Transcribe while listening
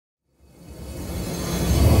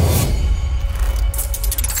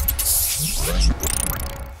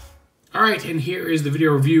All right, and here is the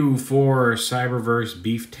video review for Cyberverse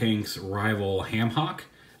Beef Tank's rival Hamhawk.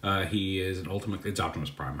 He is an ultimate, it's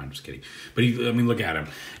Optimus Prime, I'm just kidding. But I mean, look at him.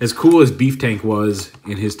 As cool as Beef Tank was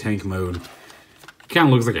in his tank mode, he kind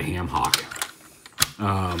of looks like a Hamhawk.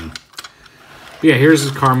 Yeah, here's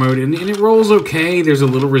his car mode, and it rolls okay. There's a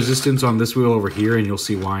little resistance on this wheel over here, and you'll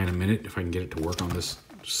see why in a minute if I can get it to work on this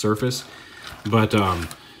surface. But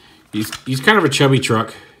he's kind of a chubby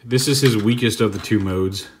truck. This is his weakest of the two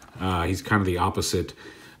modes. He's kind of the opposite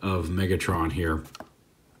of Megatron here.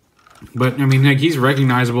 But, I mean, like, he's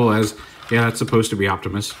recognizable as, yeah, that's supposed to be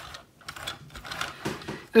Optimus.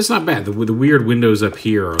 That's not bad. The weird windows up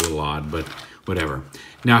here are a little odd, but whatever.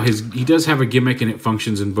 Now, he does have a gimmick, and it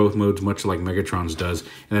functions in both modes, much like Megatron's does.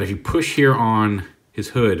 And that if you push here on his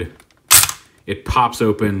hood, it pops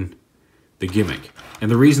open the gimmick.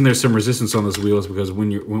 And the reason there's some resistance on this wheel is because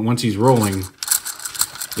once he's rolling,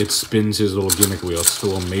 it spins his little gimmick wheel. It's a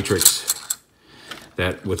little matrix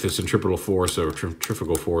that, with the centripetal force or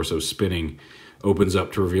centrifugal force of spinning, opens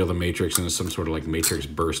up to reveal the matrix, and it's some sort of like matrix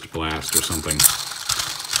burst blast or something.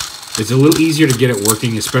 It's a little easier to get it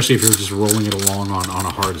working, especially if you're just rolling it along on a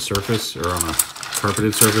hard surface or on a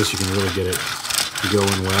carpeted surface. You can really get it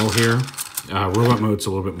going well here. Robot mode's a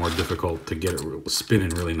little bit more difficult to get it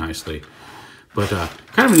spinning really nicely. But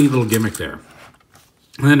kind of a neat little gimmick there.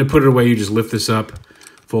 And then to put it away, you just lift this up,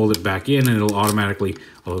 fold it back in, and it'll automatically,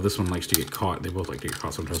 although this one likes to get caught, they both like to get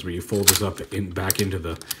caught sometimes, but you fold this up back into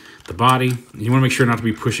the body. You want to make sure not to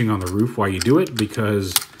be pushing on the roof while you do it,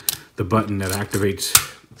 because the button that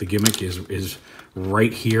activates the gimmick is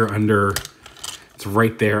right here under, it's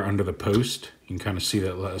right there under the post. You can kind of see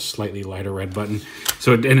that slightly lighter red button.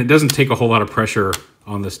 So, and it doesn't take a whole lot of pressure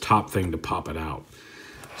on this top thing to pop it out.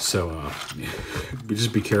 So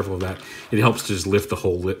just be careful of that. It helps to just lift the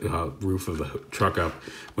whole roof of the truck up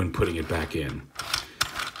when putting it back in.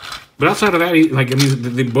 But outside of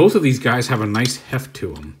that, both of these guys have a nice heft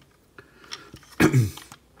to them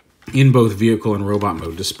in both vehicle and robot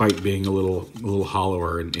mode, despite being a little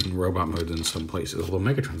hollower in robot mode in some places. Although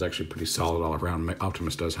Megatron's actually pretty solid all around.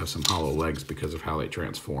 Optimus does have some hollow legs because of how they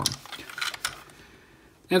transform.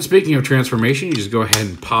 And speaking of transformation, you just go ahead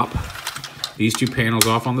and pop these two panels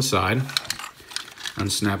off on the side,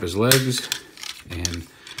 unsnap his legs, and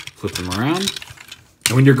flip them around.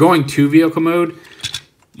 And when you're going to vehicle mode,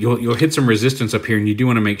 you'll hit some resistance up here, and you do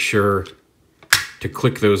want to make sure to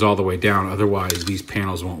click those all the way down. Otherwise, these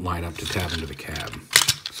panels won't line up to tab into the cab.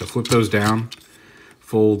 So flip those down,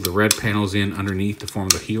 fold the red panels in underneath to form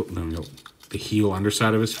the heel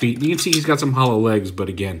underside of his feet. And you can see he's got some hollow legs, but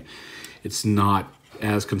again, it's not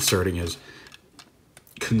as concerning as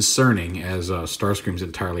Starscream's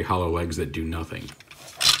entirely hollow legs that do nothing.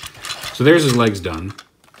 So there's his legs done.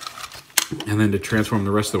 And then to transform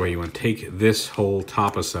the rest of the way, you want to take this whole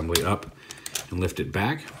top assembly up and lift it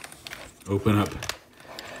back. Open up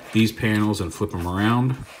these panels and flip them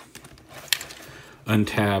around.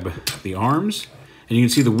 Untab the arms. And you can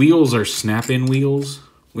see the wheels are snap-in wheels,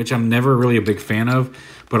 which I'm never really a big fan of.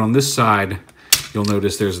 But on this side, you'll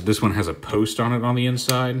notice this one has a post on it on the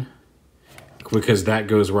inside, because that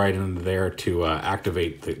goes right into there to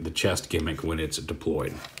activate the chest gimmick when it's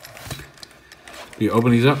deployed. You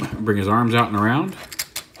open these up, bring his arms out and around,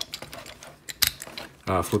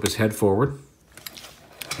 flip his head forward.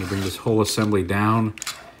 You bring this whole assembly down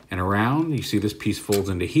and around. You see this piece folds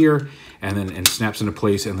into here and snaps into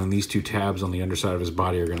place, and then these two tabs on the underside of his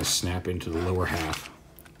body are going to snap into the lower half.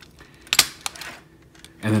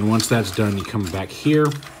 And then once that's done, you come back here.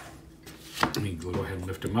 Let me go ahead and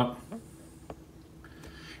lift him up.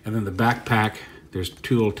 And then the backpack, there's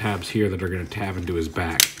two little tabs here that are going to tab into his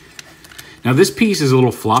back. Now this piece is a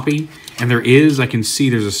little floppy, and I can see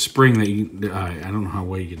there's a spring that I don't know how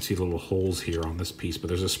well you can see the little holes here on this piece, but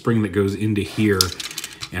there's a spring that goes into here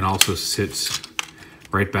and also sits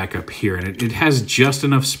right back up here. And it has just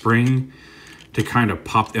enough spring to kind of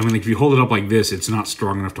pop. I mean, if you hold it up like this, it's not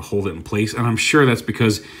strong enough to hold it in place. And I'm sure that's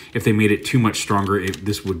because if they made it too much stronger,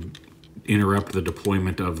 this would interrupt the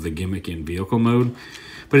deployment of the gimmick in vehicle mode.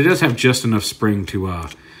 But it does have just enough spring to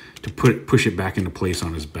push it back into place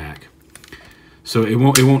on his back. So it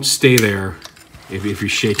won't stay there if you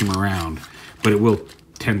shake him around, but it will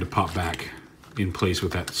tend to pop back in place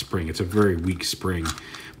with that spring. It's a very weak spring,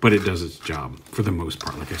 but it does its job for the most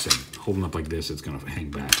part. Like I said, holding up like this, it's going to hang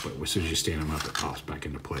back, but as soon as you stand him up, it pops back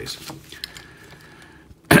into place.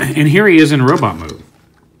 And here he is in robot mode.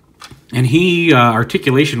 And he,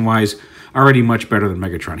 articulation-wise, already much better than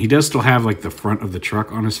Megatron. He does still have like the front of the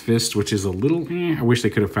truck on his fist, which is a little, I wish they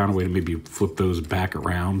could have found a way to maybe flip those back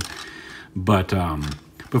around. But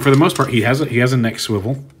for the most part, he has a neck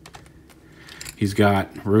swivel. He's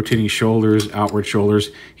got rotating shoulders, outward shoulders.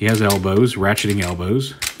 He has elbows, ratcheting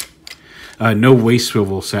elbows. No waist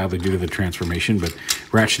swivel, sadly, due to the transformation, but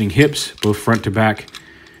ratcheting hips, both front to back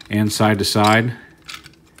and side to side.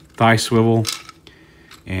 Thigh swivel,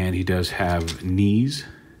 and he does have knees.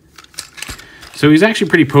 So he's actually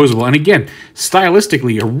pretty posable. And again,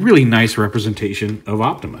 stylistically, a really nice representation of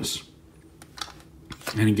Optimus.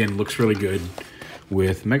 And again, looks really good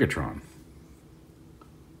with Megatron.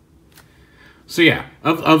 So yeah,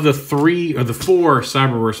 of the 3 or the 4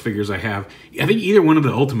 Cyberverse figures I have, I think either one of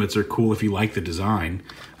the Ultimates are cool if you like the design.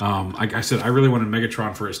 Like I said, I really wanted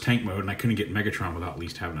Megatron for his tank mode, and I couldn't get Megatron without at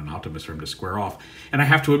least having an Optimus for him to square off. And I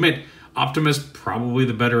have to admit, Optimus probably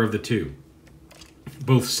the better of the two.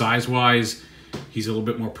 Both size-wise, he's a little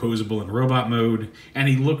bit more posable in robot mode, and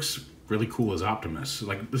he looks really cool as Optimus.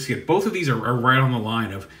 Like, let's see, both of these are right on the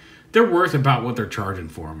line of they're worth about what they're charging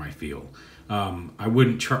for them, I feel. I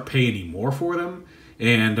wouldn't pay any more for them,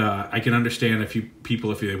 and I can understand if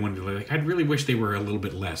they wanted to, like, I'd really wish they were a little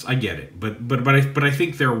bit less. I get it, but I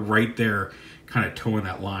think they're right there, kind of towing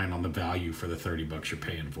that line on the value for the $30 you're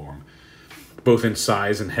paying for them, both in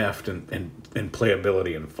size and heft and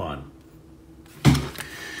playability and fun.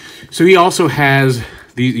 So he also has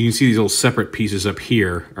these. You can see these little separate pieces up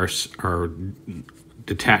here are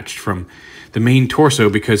detached from the main torso,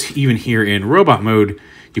 because even here in robot mode,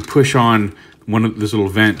 you push on one of this little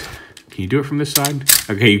vent. Can you do it from this side?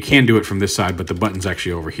 Okay, you can do it from this side, but the button's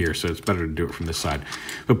actually over here, so it's better to do it from this side.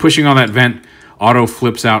 But pushing on that vent, auto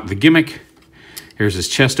flips out the gimmick. Here's his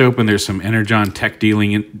chest open. There's some Energon tech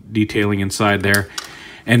detailing inside there.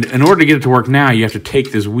 And in order to get it to work now, you have to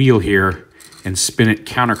take this wheel here and spin it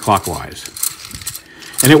counterclockwise.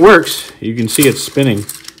 And it works. You can see it's spinning.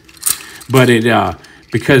 But it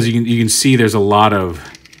because you can see there's a lot of...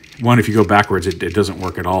 One, if you go backwards, it doesn't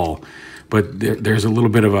work at all. But there's a little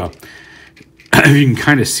bit of a... You can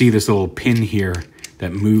kind of see this little pin here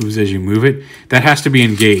that moves as you move it. That has to be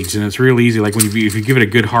engaged, and it's real easy. Like if you give it a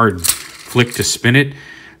good hard flick to spin it,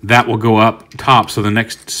 that will go up top. So the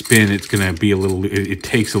next spin, it's going to be a little... It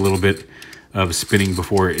takes a little bit of spinning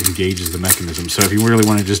before it engages the mechanism. So if you really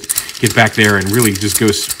want to just get back there and really just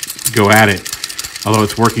go at it, although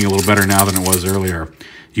it's working a little better now than it was earlier,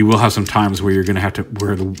 you will have some times where you're going to have to,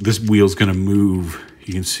 where this wheel's going to move,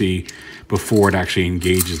 you can see, before it actually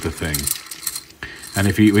engages the thing. And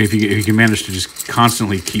if you can manage to just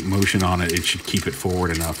constantly keep motion on it, it should keep it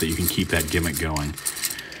forward enough that you can keep that gimmick going.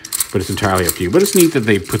 But it's entirely up to you. But it's neat that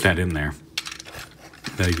they put that in there,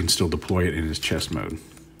 that you can still deploy it in his chest mode.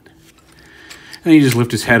 And you just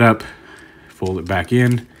lift his head up, fold it back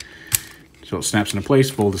in, so it snaps into place,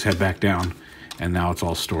 fold his head back down, and now it's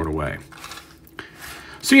all stored away.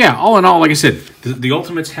 So yeah, all in all, like I said, the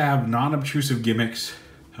Ultimates have non-obtrusive gimmicks,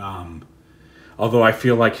 although I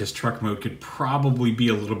feel like his truck mode could probably be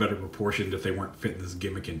a little better proportioned if they weren't fitting this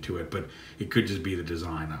gimmick into it, but it could just be the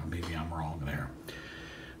design. Maybe I'm wrong there.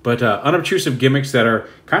 But unobtrusive gimmicks that are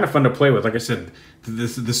kind of fun to play with. Like I said, the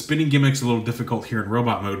spinning gimmick's a little difficult here in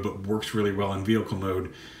robot mode, but works really well in vehicle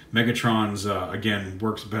mode. Megatron's, again,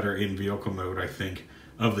 works better in vehicle mode, I think,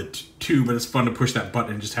 of the two, but it's fun to push that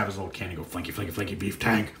button and just have his little cannon go flanky, flanky, flanky, beef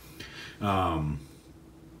tank.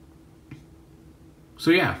 So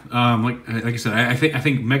yeah, like I said, I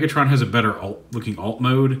think Megatron has a better looking alt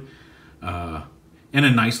mode, and a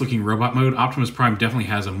nice looking robot mode. Optimus Prime definitely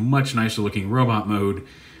has a much nicer looking robot mode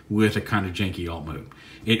with a kind of janky alt mode.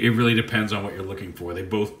 It really depends on what you're looking for. They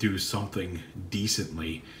both do something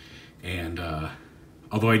decently, and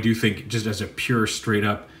although I do think, just as a pure straight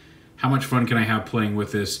up, how much fun can I have playing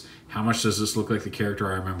with this? How much does this look like the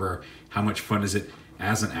character I remember? How much fun is it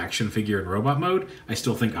as an action figure in robot mode? I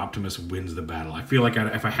still think Optimus wins the battle. I feel like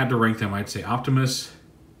if I had to rank them, I'd say Optimus,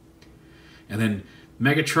 and then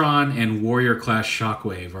Megatron and Warrior Class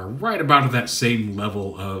Shockwave are right about at that same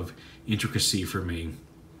level of intricacy for me.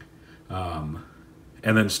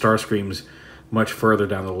 And then Starscream's much further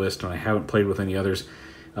down the list, and I haven't played with any others.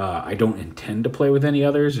 I don't intend to play with any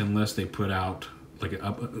others unless they put out, like,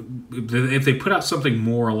 if they put out something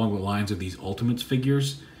more along the lines of these Ultimates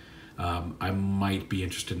figures, I might be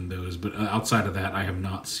interested in those. But outside of that, I have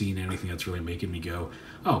not seen anything that's really making me go,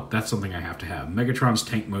 oh, that's something I have to have. Megatron's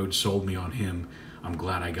tank mode sold me on him. I'm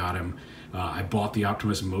glad I got him. I bought the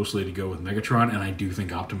Optimus mostly to go with Megatron, and I do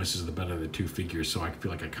think Optimus is the better of the two figures, so I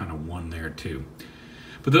feel like I kind of won there too.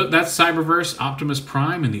 But that's Cyberverse Optimus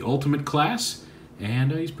Prime in the Ultimate class,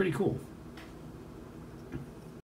 and he's pretty cool.